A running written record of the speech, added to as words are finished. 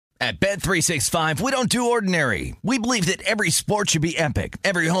At Bet365, we don't do ordinary. We believe that every sport should be epic.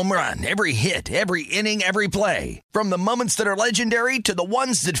 Every home run, every hit, every inning, every play. From the moments that are legendary to the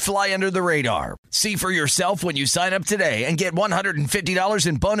ones that fly under the radar. See for yourself when you sign up today and get $150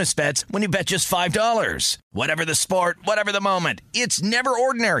 in bonus bets when you bet just $5. Whatever the sport, whatever the moment, it's never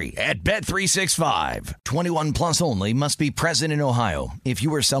ordinary at Bet365. 21 plus only. Must be present in Ohio. If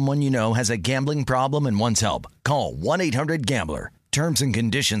you or someone you know has a gambling problem and wants help, call 1-800-GAMBLER. Terms and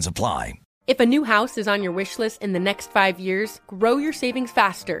conditions apply. If a new house is on your wish list in the next 5 years, grow your savings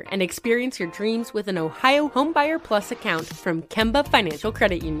faster and experience your dreams with an Ohio Homebuyer Plus account from Kemba Financial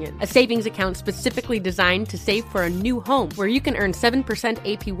Credit Union. A savings account specifically designed to save for a new home where you can earn 7%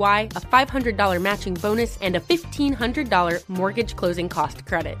 APY, a $500 matching bonus, and a $1,500 mortgage closing cost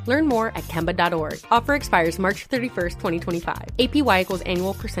credit. Learn more at Kemba.org. Offer expires March 31st, 2025. APY equals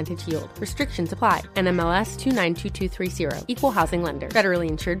annual percentage yield. Restrictions apply. NMLS 292230. Equal housing lender. Federally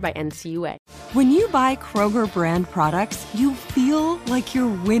insured by NCUA. When you buy Kroger brand products, you feel like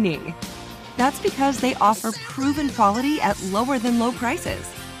you're winning. That's because they offer proven quality at lower than low prices.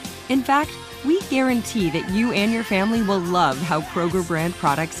 In fact, we guarantee that you and your family will love how Kroger brand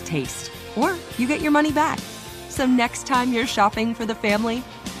products taste, or you get your money back. So next time you're shopping for the family,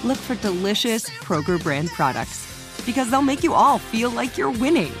 look for delicious Kroger brand products, because they'll make you all feel like you're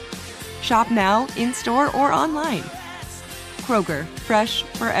winning. Shop now, in-store, or online. Kroger, fresh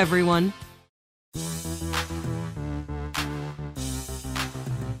for everyone.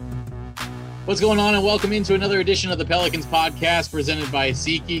 What's going on, and welcome into another edition of the Pelicans podcast presented by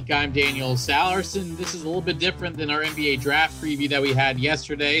SeatGeek. I'm Daniel Salerson. This is a little bit different than our NBA draft preview that we had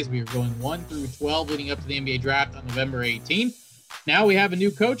yesterday, as we were going 1 through 12 leading up to the NBA draft on November 18th. Now we have a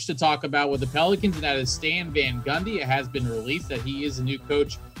new coach to talk about with the Pelicans, and that is Stan Van Gundy. It has been released that he is the new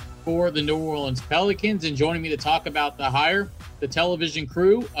coach for the New Orleans Pelicans. And joining me to talk about the hire, the television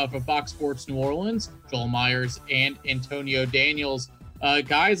crew of Fox Sports New Orleans, Joel Myers and Antonio Daniels.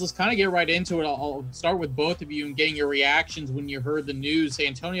 Guys, let's kind of get right into it. I'll start with both of you and getting your reactions when you heard the news.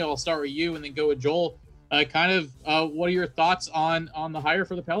 Antonio, I'll start with you and then go with Joel. What are your thoughts on the hire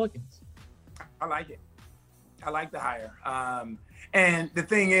for the Pelicans? I like it. I like the hire. And the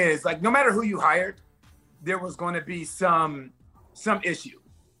thing is, like, no matter who you hired, there was going to be some issue.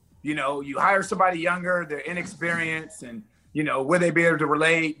 You know, you hire somebody younger, they're inexperienced, and, you know, will they be able to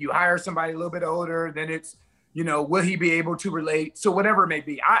relate? You hire somebody a little bit older, then it's, you know, will he be able to relate? So whatever it may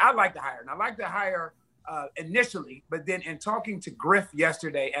be, I like the hire. And I like the hire initially, but then in talking to Griff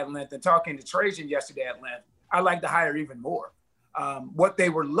yesterday at length and talking to Trajan yesterday at length, I like the hire even more. What they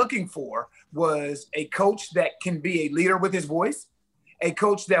were looking for was a coach that can be a leader with his voice, a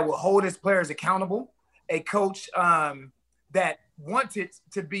coach that will hold his players accountable, a coach that wanted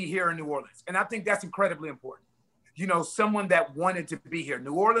to be here in New Orleans. And I think that's incredibly important. You know, someone that wanted to be here.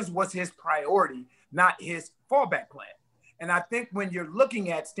 New Orleans was his priority, not his fallback plan. And I think when you're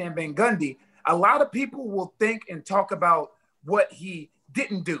looking at Stan Van Gundy, a lot of people will think and talk about what he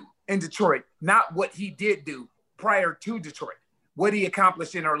didn't do in Detroit, not what he did do prior to Detroit, what he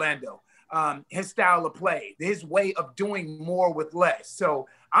accomplished in Orlando, his style of play, his way of doing more with less. So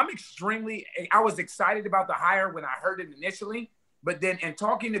I was excited about the hire when I heard it initially, but then in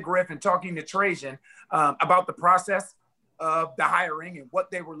talking to Griff and talking to Trajan about the process of the hiring and what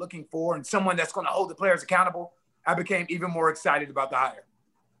they were looking for and someone that's going to hold the players accountable, I became even more excited about the hire.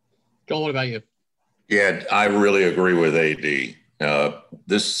 Joel, what about you? Yeah, I really agree with AD.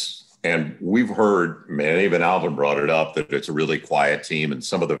 And we've heard, and even Alvin brought it up, that it's a really quiet team. And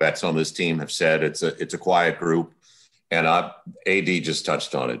some of the vets on this team have said it's a quiet group. And AD just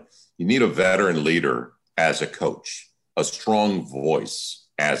touched on it. You need a veteran leader as a coach, a strong voice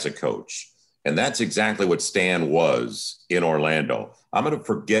as a coach. And that's exactly what Stan was in Orlando. I'm going to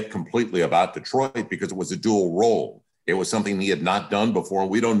forget completely about Detroit because it was a dual role. It was something he had not done before.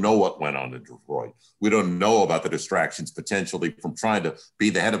 We don't know what went on in Detroit. We don't know about the distractions potentially from trying to be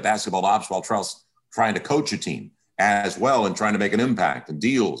the head of basketball ops while trying to coach a team as well and trying to make an impact and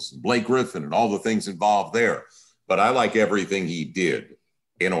deals, and Blake Griffin and all the things involved there. But I like everything he did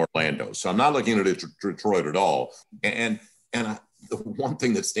in Orlando. So I'm not looking at Detroit at all. And the one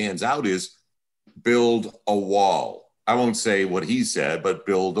thing that stands out is build a wall. I won't say what he said, but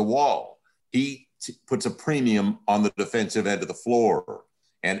build a wall. He puts a premium on the defensive end of the floor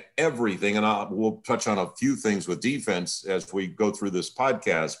and everything. And we'll touch on a few things with defense as we go through this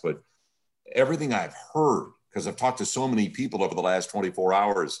podcast, but everything I've heard, because I've talked to so many people over the last 24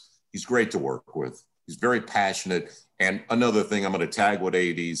 hours, he's great to work with. He's very passionate. And another thing, I'm going to tag what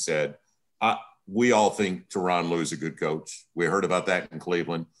AD said. We all think Tyronn Lue is a good coach. We heard about that in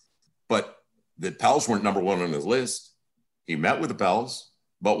Cleveland, but the Pels weren't number one on his list. He met with the Pels.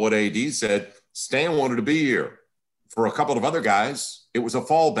 But what AD said, Stan wanted to be here. For a couple of other guys, it was a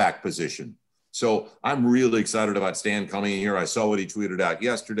fallback position. So I'm really excited about Stan coming in here. I saw what he tweeted out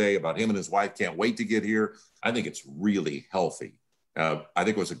yesterday about him and his wife can't wait to get here. I think it's really healthy. I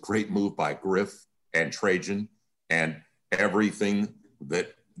think it was a great move by Griff and Trajan and everything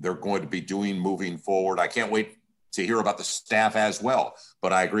that they're going to be doing moving forward. I can't wait to hear about the staff as well.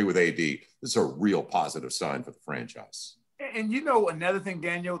 But I agree with AD. This is a real positive sign for the franchise. And another thing,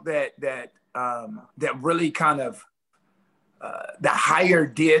 Daniel, that really kind of the hire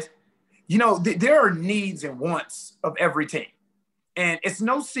did, there are needs and wants of every team. And it's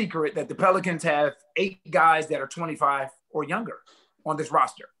no secret that the Pelicans have 8 guys that are 25 or younger on this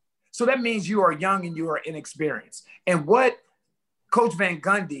roster. So that means you are young and you are inexperienced. And what Coach Van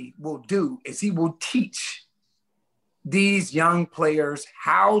Gundy will do is he will teach these young players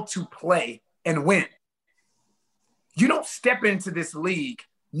how to play and win. You don't step into this league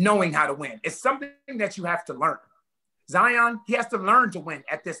knowing how to win. It's something that you have to learn. Zion, he has to learn to win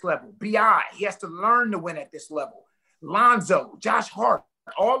at this level. B.I., he has to learn to win at this level. Lonzo, Josh Hart,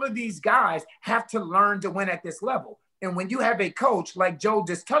 all of these guys have to learn to win at this level. And when you have a coach like Joe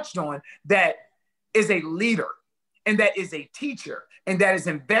just touched on that is a leader and that is a teacher and that is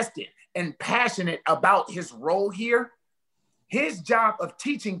invested and passionate about his role here, his job of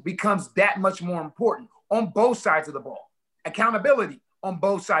teaching becomes that much more important on both sides of the ball. Accountability on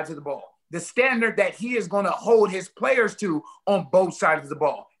both sides of the ball. The standard that he is going to hold his players to on both sides of the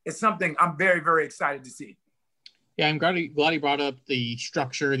ball is something I'm very, very excited to see. Yeah, I'm glad he brought up the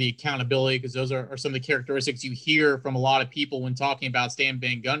structure, the accountability, because those are some of the characteristics you hear from a lot of people when talking about Stan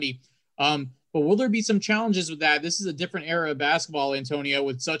Van Gundy. But will there be some challenges with that? This is a different era of basketball, Antonio,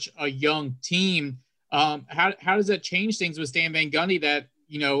 with such a young team. How does that change things with Stan Van Gundy that,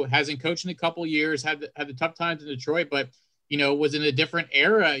 hasn't coached in a couple of years, had the tough times in Detroit, but was in a different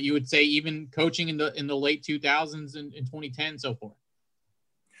era, you would say, even coaching in the late 2000s and 2010 and so forth?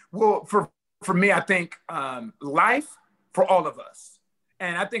 Well, for me, I think life for all of us,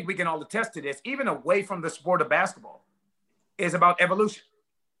 and I think we can all attest to this, even away from the sport of basketball, is about evolution.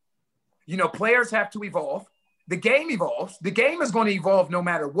 Players have to evolve. The game evolves. The game is going to evolve no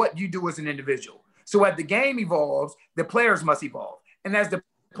matter what you do as an individual. So as the game evolves, the players must evolve. And as the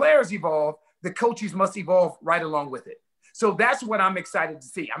players evolve, the coaches must evolve right along with it. So that's what I'm excited to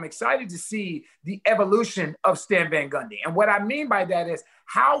see. I'm excited to see the evolution of Stan Van Gundy. And what I mean by that is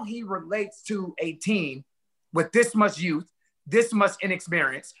how he relates to a team with this much youth, this much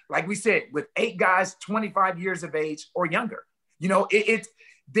inexperience, like we said, with 8 guys, 25 years of age or younger.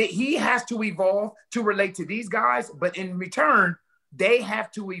 He has to evolve to relate to these guys, but in return, they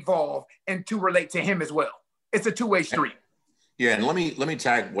have to evolve and to relate to him as well. It's a two-way street. Yeah, and let me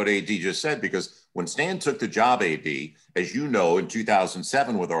tag what AD just said, because when Stan took the job, AD, as you know, in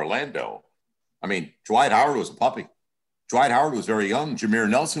 2007 with Orlando, Dwight Howard was a puppy. Dwight Howard was very young. Jameer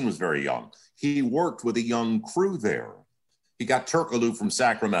Nelson was very young. He worked with a young crew there. He got Turkoglu from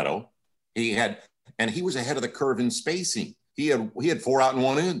Sacramento. He was ahead of the curve in spacing. He had 4 out and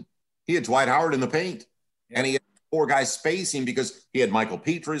 1 in. He had Dwight Howard in the paint, and he had 4 guys spacing because he had Michael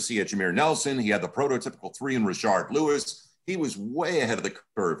Petras, he had Jameer Nelson, he had the prototypical 3 in Rashard Lewis. He was way ahead of the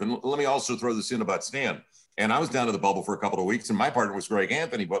curve. And let me also throw this in about Stan. And I was down to the bubble for a couple of weeks, and my partner was Greg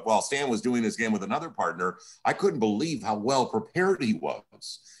Anthony. But while Stan was doing his game with another partner, I couldn't believe how well prepared he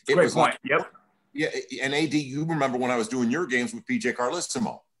was. It Great was point. Yep. Yeah, and AD, you remember when I was doing your games with PJ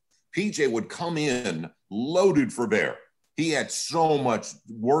Carlissimo. PJ would come in loaded for bear. He had so much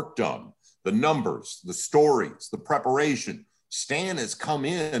work done. The numbers, the stories, the preparation. Stan has come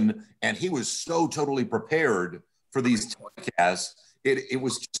in, and he was so totally prepared for these podcasts. It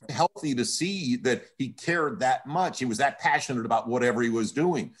was just healthy to see that he cared that much. He was that passionate about whatever he was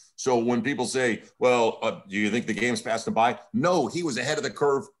doing. So when people say, well, do you think the game's passed him by? No, he was ahead of the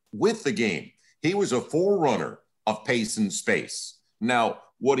curve with the game. He was a forerunner of pace and space. Now,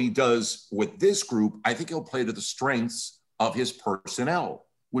 what he does with this group, I think he'll play to the strengths of his personnel,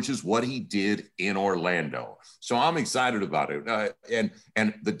 which is what he did in Orlando. So I'm excited about it.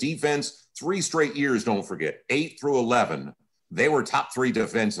 And the defense, 3 straight years, don't forget, 8 through 11, they were top 3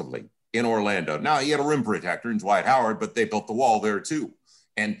 defensively in Orlando. Now, he had a rim protector in Dwight Howard, but they built the wall there too.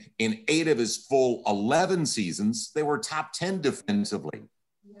 And in 8 of his full 11 seasons, they were top 10 defensively.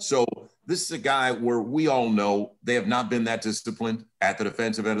 So this is a guy where we all know they have not been that disciplined at the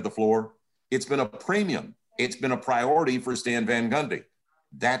defensive end of the floor. It's been a premium. It's been a priority for Stan Van Gundy.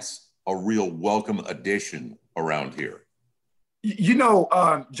 That's a real welcome addition around here.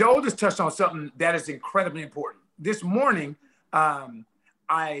 Joe just touched on something that is incredibly important. This morning,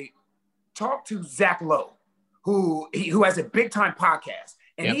 I talked to Zach Lowe, who has a big-time podcast,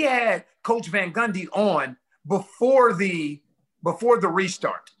 And he had Coach Van Gundy on before the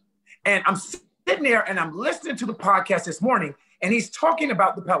restart. And I'm sitting there and I'm listening to the podcast this morning, and he's talking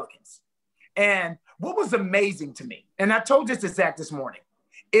about the Pelicans. And what was amazing to me, and I told this to Zach this morning,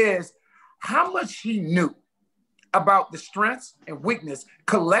 is how much he knew about the strengths and weakness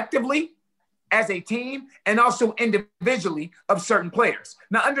collectively as a team and also individually of certain players.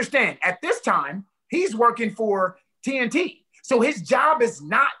 Now understand, at this time, he's working for TNT. So his job is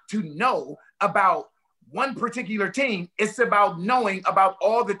not to know about one particular team. It's about knowing about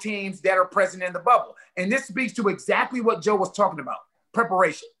all the teams that are present in the bubble. And this speaks to exactly what Joe was talking about,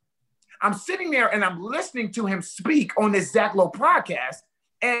 preparation. I'm sitting there and I'm listening to him speak on this Zach Lowe podcast,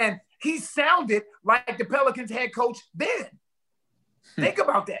 and he sounded like the Pelicans head coach then. Think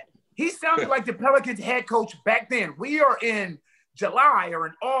about that. He sounded like the Pelicans head coach back then. We are in July or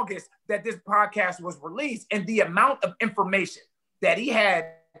in August that this podcast was released, and the amount of information that he had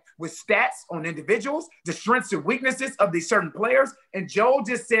with stats on individuals, the strengths and weaknesses of these certain players. And Joel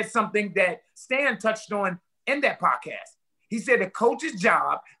just said something that Stan touched on in that podcast. He said the coach's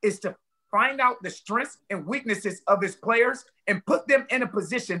job is to find out the strengths and weaknesses of his players and put them in a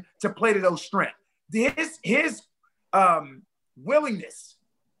position to play to those strengths. His willingness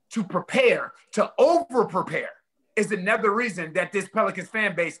to prepare, to over-prepare, is another reason that this Pelicans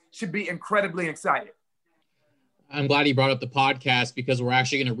fan base should be incredibly excited. I'm glad he brought up the podcast, because we're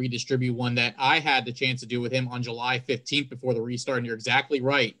actually going to redistribute one that I had the chance to do with him on July 15th before the restart. And you're exactly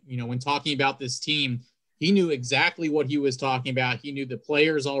right. You know, when talking about this team, he knew exactly what he was talking about. He knew the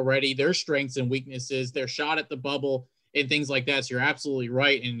players already, their strengths and weaknesses, their shot at the bubble, and things like that. So you're absolutely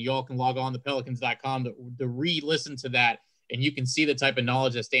right. And you all can log on to pelicans.com to re-listen to that. And you can see the type of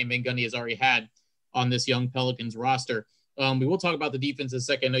knowledge that Stan Van Gundy has already had on this young Pelicans roster. We will talk about the defense in a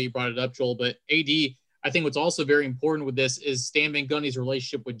second. I know you brought it up, Joel, but AD, I think what's also very important with this is Stan Van Gundy's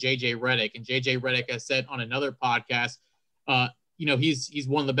relationship with JJ Redick. And JJ Redick has said on another podcast, you know, he's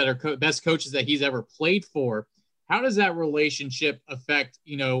one of the best coaches that he's ever played for. How does that relationship affect,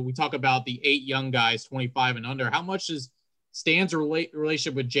 you know, we talk about the 8 young guys, 25 and under. How much does Stan's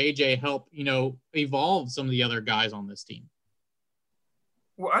relationship with JJ help, you know, evolve some of the other guys on this team?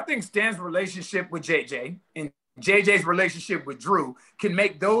 Well, I think Stan's relationship with JJ and JJ's relationship with Drew can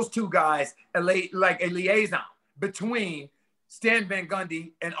make those two guys like a liaison between Stan Van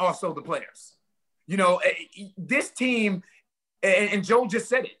Gundy and also the players. You know, this team, and Joe just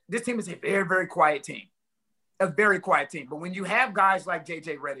said it, this team is a very, very quiet team. A very quiet team. But when you have guys like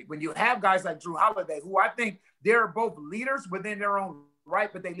JJ Redick, when you have guys like Drew Holiday, who I think they're both leaders within their own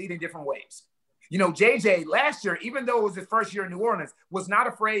right, but they lead in different ways. You know, JJ last year, even though it was his first year in New Orleans, was not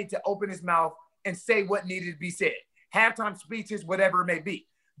afraid to open his mouth and say what needed to be said. Halftime speeches, whatever it may be.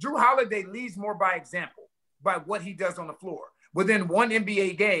 Drew Holiday leads more by example, by what he does on the floor. Within one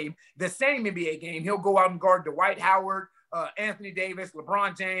NBA game, the same NBA game, he'll go out and guard Dwight Howard, Anthony Davis,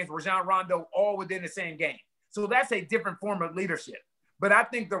 LeBron James, Rajon Rondo, all within the same game. So that's a different form of leadership. But I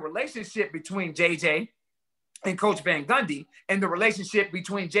think the relationship between JJ and Coach Van Gundy and the relationship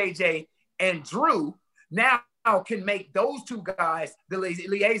between JJ and Drew now can make those two guys the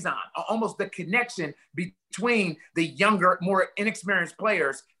liaison, almost the connection between the younger, more inexperienced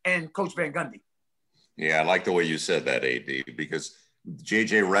players and Coach Van Gundy. Yeah, I like the way you said that, AD, because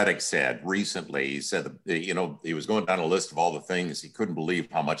JJ Redick said recently, he said, you know, he was going down a list of all the things he couldn't believe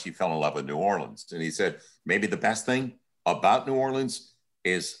how much he fell in love with New Orleans. And he said, maybe the best thing about New Orleans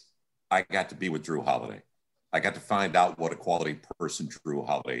is I got to be with Drew Holiday. I got to find out what a quality person Drew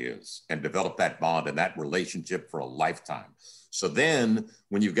Holiday is and develop that bond and that relationship for a lifetime. So then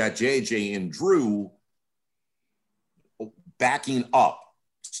when you've got JJ and Drew backing up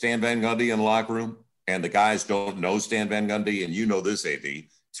Stan Van Gundy in the locker room, and the guys don't know Stan Van Gundy, and you know this, AD,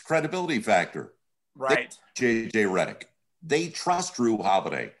 it's a credibility factor. Right. JJ Redick. They trust Drew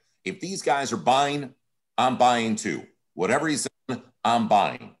Holiday. If these guys are buying, I'm buying too. Whatever he's done, I'm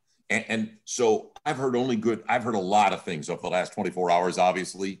buying. And so I've heard a lot of things over the last 24 hours,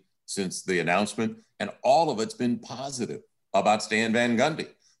 obviously, since the announcement, and all of it's been positive about Stan Van Gundy,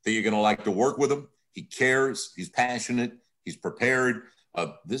 that you're going to like to work with him. He cares. He's passionate. He's prepared.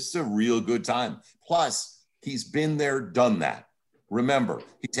 This is a real good time. Plus, he's been there, done that. Remember,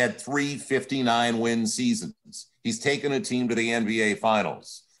 he's had 3 59-win seasons. He's taken a team to the NBA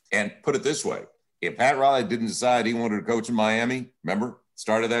Finals. And put it this way, if Pat Riley didn't decide he wanted to coach in Miami, remember,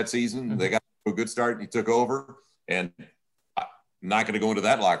 start of that season, they got a good start and he took over. And I'm not going to go into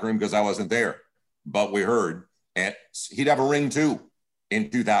that locker room because I wasn't there. But we heard, and he'd have a ring too in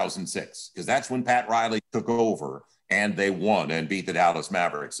 2006, because that's when Pat Riley took over and they won and beat the Dallas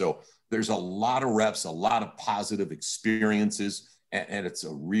Mavericks. So there's a lot of reps, a lot of positive experiences. And it's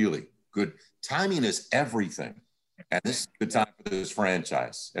a really good timing is everything. And this is the time for this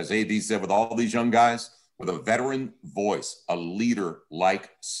franchise. As AD said, with all these young guys, with a veteran voice, a leader like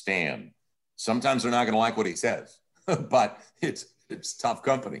Stan. Sometimes they're not going to like what he says, but it's tough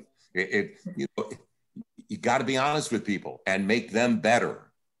company. You got to be honest with people and make them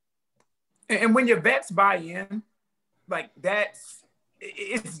better. And when your vets buy in, like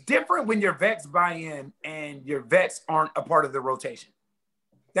it's different when your vets buy in and your vets aren't a part of the rotation.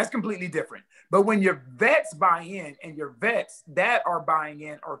 That's completely different. But when your vets buy in and your vets that are buying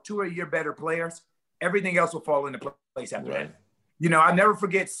in are two of your better players, everything else will fall into place after that. You know, I'll never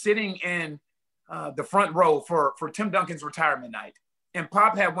forget sitting in the front row for Tim Duncan's retirement night. And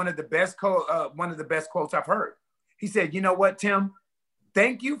Pop had one of the best quotes I've heard. He said, "You know what, Tim?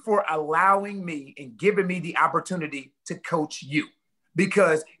 Thank you for allowing me and giving me the opportunity to coach you.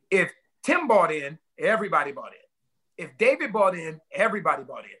 Because if Tim bought in, everybody bought in. If David bought in, everybody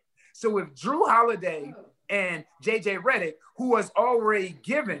bought in. So if Drew Holiday and JJ Redick, who was already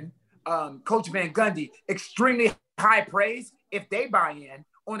given Coach Van Gundy extremely high praise, if they buy in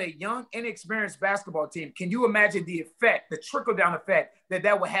on a young, inexperienced basketball team, can you imagine the effect, the trickle-down effect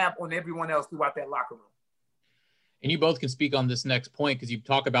that will have on everyone else throughout that locker room?" And you both can speak on this next point because you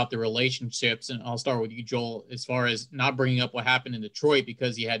talk about the relationships, and I'll start with you, Joel, as far as not bringing up what happened in Detroit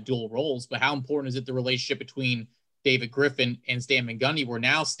because he had dual roles, but how important is it the relationship between David Griffin and Stan Van Gundy, where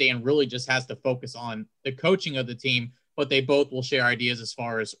now Stan really just has to focus on the coaching of the team, but they both will share ideas as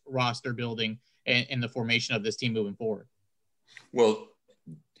far as roster building and the formation of this team moving forward? Well,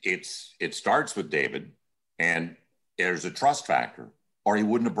 it starts with David, and there's a trust factor, or he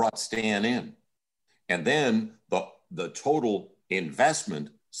wouldn't have brought Stan in. And then the total investment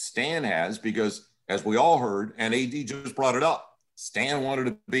Stan has, because as we all heard, and AD just brought it up, Stan wanted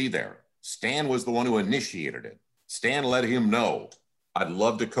to be there. Stan was the one who initiated it. Stan let him know, I'd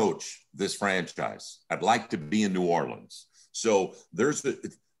love to coach this franchise. I'd like to be in New Orleans. So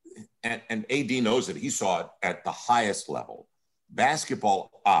and AD knows it. He saw it at the highest level.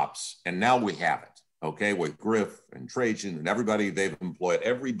 Basketball ops, and now we have it, okay, with Griff and Trajan and everybody they've employed,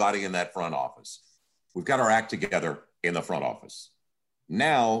 everybody in that front office. We've got our act together in the front office.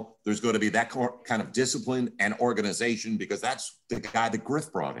 Now there's going to be that kind of discipline and organization because that's the guy that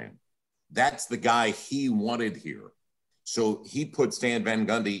Griff brought in. That's the guy he wanted here. So he put Stan Van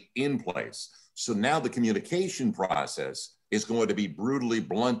Gundy in place. So now the communication process is going to be brutally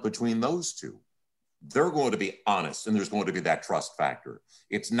blunt between those two. They're going to be honest, and there's going to be that trust factor.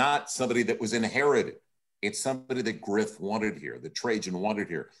 It's not somebody that was inherited. It's somebody that Griff wanted here, that Trajan wanted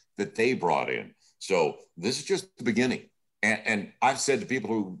here, that they brought in. So this is just the beginning. And I've said to people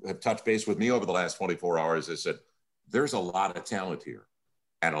who have touched base with me over the last 24 hours, I said, there's a lot of talent here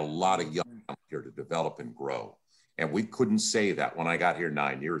and a lot of young talent here to develop and grow. And we couldn't say that when I got here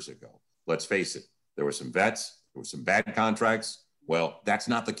 9 years ago. Let's face it. There were some vets, there were some bad contracts. Well, that's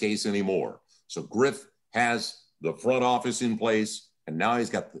not the case anymore. So Griff has the front office in place, and now he's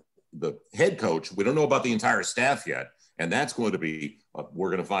got the head coach. We don't know about the entire staff yet. And that's going to be,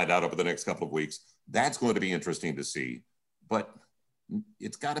 we're going to find out over the next couple of weeks. That's going to be interesting to see. But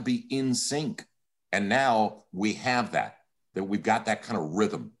it's got to be in sync. And now we have that we've got that kind of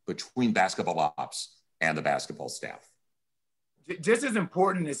rhythm between basketball ops and the basketball staff. Just as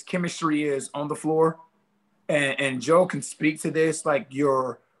important as chemistry is on the floor, and Joe can speak to this, like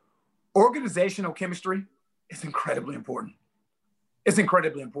your organizational chemistry is incredibly important. It's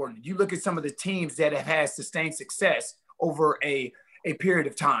incredibly important. You look at some of the teams that have had sustained success over a period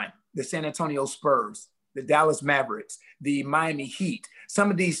of time, the San Antonio Spurs, the Dallas Mavericks, the Miami Heat, some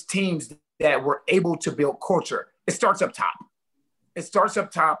of these teams that were able to build culture. It starts up top. It starts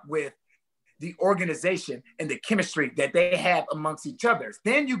up top with the organization and the chemistry that they have amongst each other.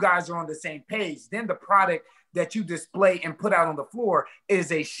 Then you guys are on the same page. Then the product that you display and put out on the floor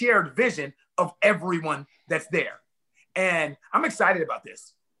is a shared vision of everyone that's there. And I'm excited about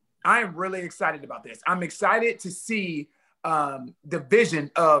this. I am really excited about this. I'm excited to see the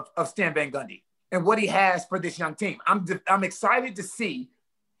vision of Stan Van Gundy and what he has for this young team. I'm excited to see,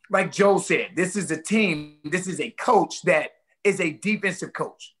 like Joe said, this is a team, this is a coach that is a defensive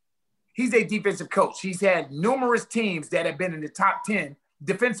coach. He's a defensive coach. He's had numerous teams that have been in the top 10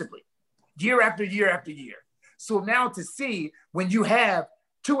 defensively, year after year after year. So now to see when you have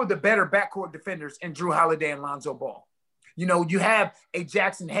two of the better backcourt defenders in Drew Holiday and Lonzo Ball. You know, you have a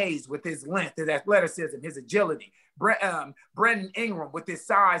Jackson Hayes with his length, his athleticism, his agility. Brandon Ingram with his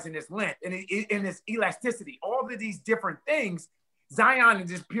size and his length and his elasticity. All of these different things, Zion and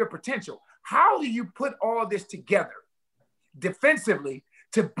his pure potential. How do you put all this together defensively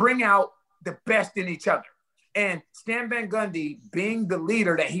to bring out the best in each other? And Stan Van Gundy, being the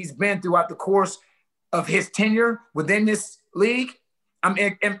leader that he's been throughout the course of his tenure within this league, I'm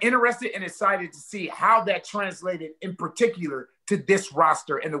interested and excited to see how that translated in particular to this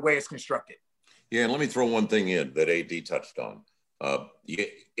roster and the way it's constructed. Yeah, and let me throw one thing in that AD touched on.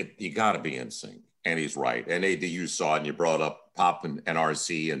 You got to be in sync. And he's right. And AD, you saw it, and you brought up Pop and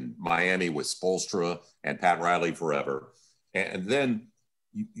RC and Miami with Spoelstra and Pat Riley forever. And then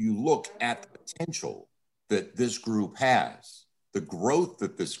you look at the potential that this group has, the growth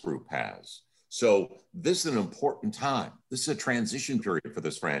that this group has. So this is an important time. This is a transition period for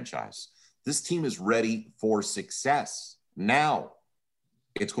this franchise. This team is ready for success now.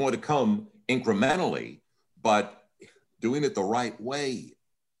 It's going to come incrementally, but doing it the right way.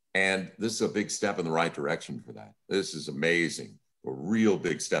 And this is a big step in the right direction for that. This is amazing. A real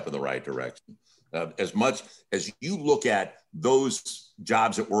big step in the right direction. As much as you look at those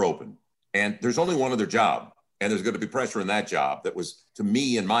jobs that were open, and there's only one other job, and there's going to be pressure in that job that was, to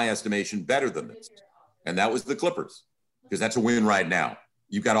me, in my estimation, better than this. And that was the Clippers, because that's a win right now.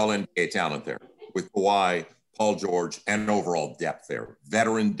 You've got all NBA talent there with Kawhi, Paul George, and overall depth there,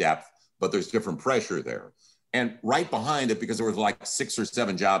 veteran depth, but there's different pressure there. And right behind it, because there was like 6 or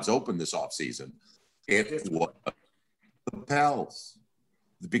 7 jobs open this offseason, it was the Pels.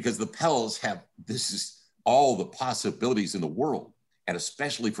 Because the Pels have, this is all the possibilities in the world, and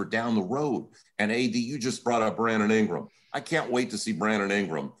especially for down the road. And AD, you just brought up Brandon Ingram. I can't wait to see Brandon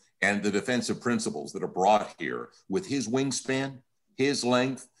Ingram and the defensive principles that are brought here with his wingspan, his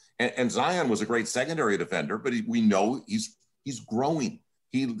length. And Zion was a great secondary defender, but we know he's growing.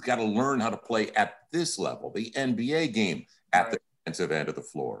 He's got to learn how to play at this level, the NBA game, at the defensive end of the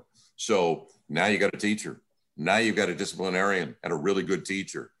floor. So now you got a teacher. Now you've got a disciplinarian and a really good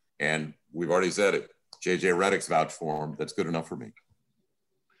teacher. And we've already said it. JJ Redick's vouched for him. That's good enough for me.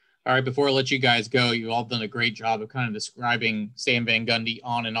 All right, before I let you guys go, you've all done a great job of kind of describing Stan Van Gundy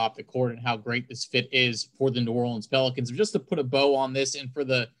on and off the court and how great this fit is for the New Orleans Pelicans. Just to put a bow on this, and for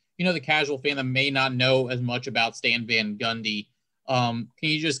the casual fan that may not know as much about Stan Van Gundy, can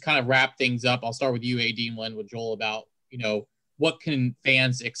you just kind of wrap things up? I'll start with you, AD, and Len with Joel about, what can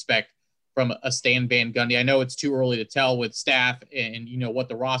fans expect from a Stan Van Gundy? I know it's too early to tell with staff and what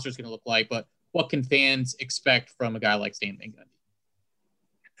the roster is going to look like, but what can fans expect from a guy like Stan Van Gundy?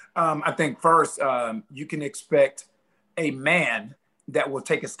 I think first, you can expect a man that will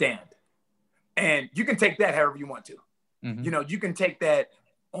take a stand. And you can take that however you want to. Mm-hmm. You can take that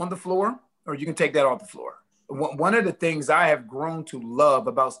on the floor or you can take that off the floor. One of the things I have grown to love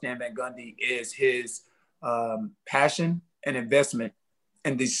about Stan Van Gundy is his passion and investment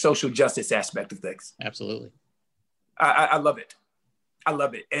in the social justice aspect of things. Absolutely. I love it. I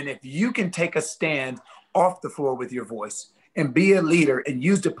love it. And if you can take a stand off the floor with your voice and be a leader and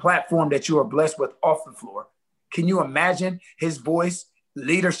use the platform that you are blessed with off the floor, can you imagine his voice,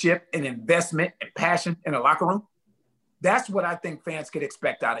 leadership, and investment and passion in a locker room? That's what I think fans could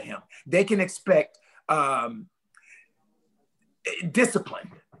expect out of him. They can expect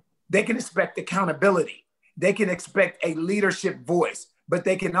discipline. They can expect accountability. They can expect a leadership voice, but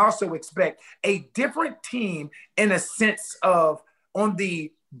they can also expect a different team in a sense of on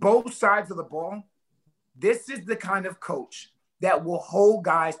the both sides of the ball. This is the kind of coach that will hold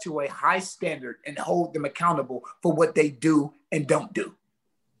guys to a high standard and hold them accountable for what they do and don't do.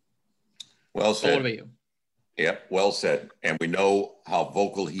 Well said. What about you? Yep, well said. And we know how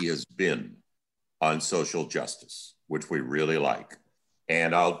vocal he has been on social justice, which we really like.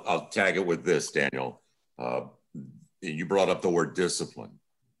 And I'll tag it with this, Daniel. You brought up the word discipline.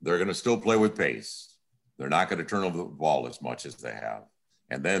 They're going to still play with pace. They're not going to turn over the ball as much as they have.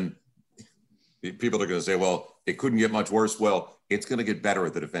 And then people are going to say, well, it couldn't get much worse. Well, it's going to get better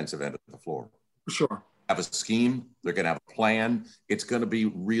at the defensive end of the floor. For sure. Have a scheme. They're going to have a plan. It's going to be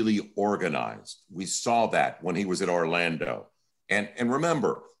really organized. We saw that when he was at Orlando. And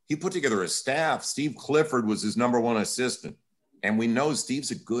remember, he put together a staff. Steve Clifford was his number one assistant. And we know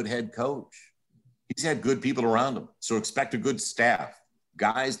Steve's a good head coach. He's had good people around him. So expect a good staff,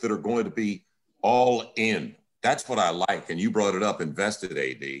 guys that are going to be all in. That's what I like. And you brought it up, invested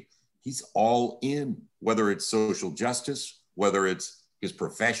AD. He's all in, whether it's social justice, whether it's his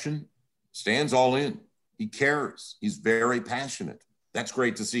profession, Stan's all in. He cares. He's very passionate. That's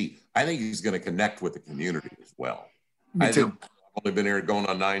great to see. I think he's going to connect with the community as well. Me too. I've only been here going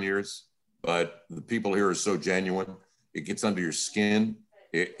on 9 years, but the people here are so genuine. It gets under your skin.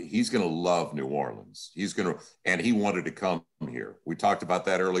 He's going to love New Orleans. And he wanted to come here. We talked about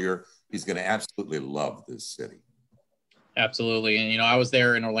that earlier. He's going to absolutely love this city. Absolutely. And, I was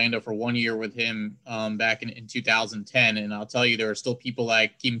there in Orlando for 1 year with him back in 2010. And I'll tell you, there are still people I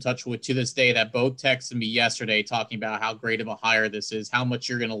keep in touch with to this day that both texted me yesterday talking about how great of a hire this is, how much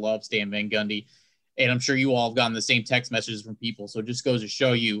you're going to love Stan Van Gundy. And I'm sure you all have gotten the same text messages from people. So it just goes to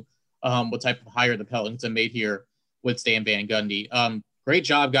show you what type of hire the Pelicans have made here with Stan Van Gundy. Great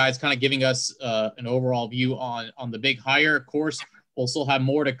job, guys, kind of giving us an overall view on the big hire. Of course, we'll still have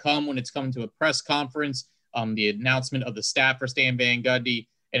more to come when it's coming to a press conference. The announcement of the staff for Stan Van Gundy.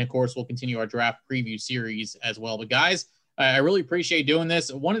 And, of course, we'll continue our draft preview series as well. But, guys, I really appreciate doing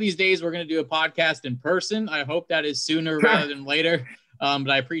this. One of these days we're going to do a podcast in person. I hope that is sooner rather than later. But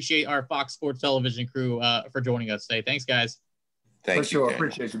I appreciate our Fox Sports Television crew for joining us today. Thanks, guys. Thank you. For sure.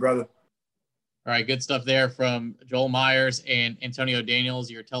 Appreciate you, brother. All right, good stuff there from Joel Myers and Antonio Daniels,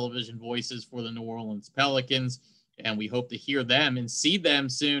 your television voices for the New Orleans Pelicans. And we hope to hear them and see them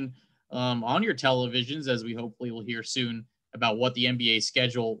soon on your televisions, as we hopefully will hear soon about what the NBA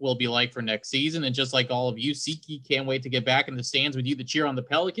schedule will be like for next season. And just like all of you, Siki can't wait to get back in the stands with you to cheer on the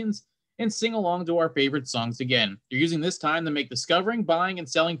Pelicans and sing along to our favorite songs again. You're using this time to make discovering, buying, and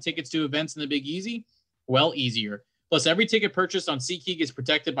selling tickets to events in the Big Easy, well, easier. Plus, every ticket purchased on SeatGeek is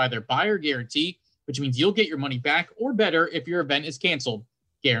protected by their buyer guarantee, which means you'll get your money back or better if your event is canceled.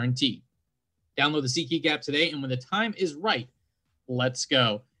 Guaranteed. Download the SeatGeek app today, and when the time is right, let's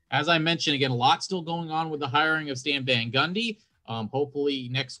go. As I mentioned, again, a lot still going on with the hiring of Stan Van Gundy. Hopefully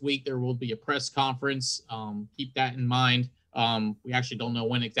next week there will be a press conference. Keep that in mind. We actually don't know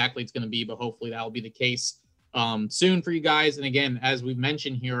when exactly it's going to be, but hopefully that will be the case soon for you guys. And again, as we've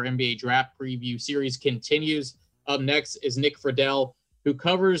mentioned here, our NBA draft preview series continues. Up next is Nick Friedel, who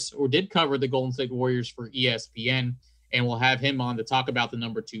did cover the Golden State Warriors for ESPN, and we'll have him on to talk about the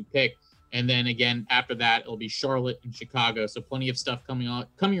number 2 pick. And then again, after that, it'll be Charlotte and Chicago. So plenty of stuff coming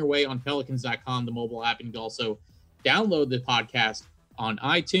your way on Pelicans.com, the mobile app. And you can also download the podcast on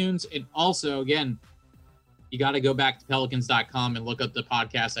iTunes. And also, again, you got to go back to Pelicans.com and look up the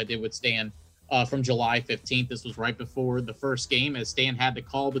podcast I did with Stan from July 15th. This was right before the first game, as Stan had the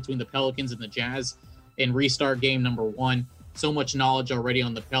call between the Pelicans and the Jazz in restart game number 1. So much knowledge already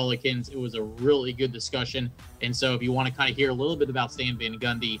on the Pelicans. It was a really good discussion. And so if you want to kind of hear a little bit about Stan Van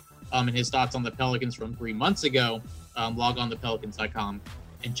Gundy, and his thoughts on the Pelicans from 3 months ago, log on to Pelicans.com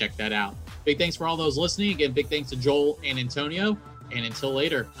and check that out. Big thanks for all those listening. Again, big thanks to Joel and Antonio. And until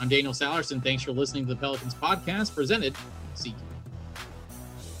later, I'm Daniel Salerson. Thanks for listening to the Pelicans podcast presented by SeatGeek.